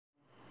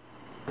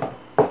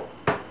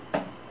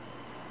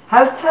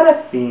هل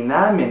تعرفين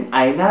من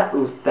أين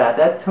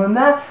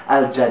أستاذتنا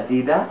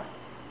الجديدة؟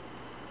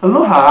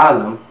 الله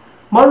أعلم.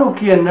 ما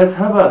رأيك أن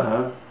نذهبها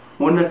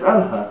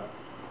ونسألها؟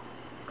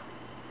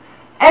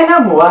 أنا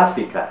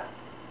موافقة.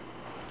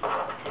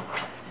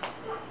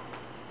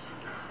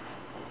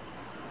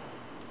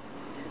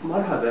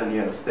 مرحبا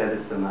يا أستاذ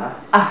السماح.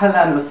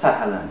 أهلا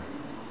وسهلا.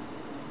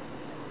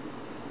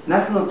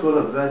 نحن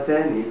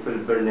طلبتان في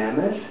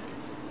البرنامج.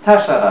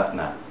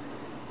 تشرفنا.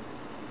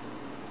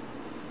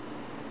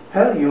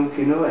 هل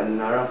يمكن أن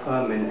نعرف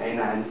من أين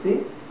أنت؟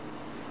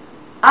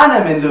 أنا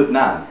من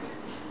لبنان،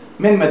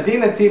 من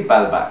مدينة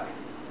بلبك،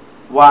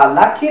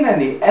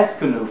 ولكنني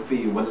أسكن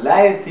في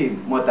ولاية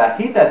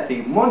متحدة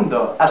منذ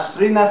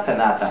 20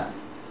 سنة.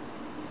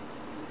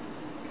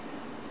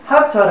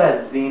 هل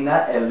ترزين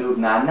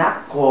لبنان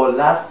كل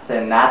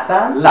سنة؟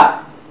 لا،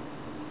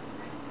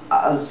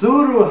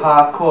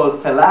 أزورها كل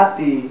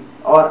 3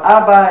 أو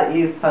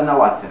 4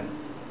 سنوات.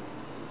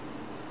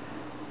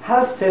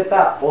 هل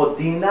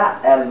ستعودين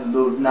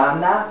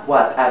لبنان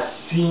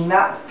وتعيشين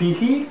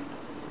فيه؟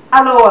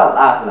 الله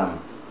أعلم،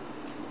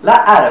 لا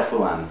أعرف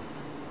أنا.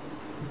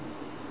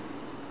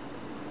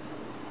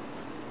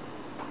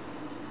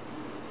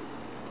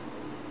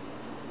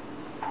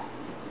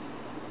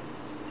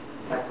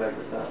 Tack för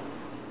det.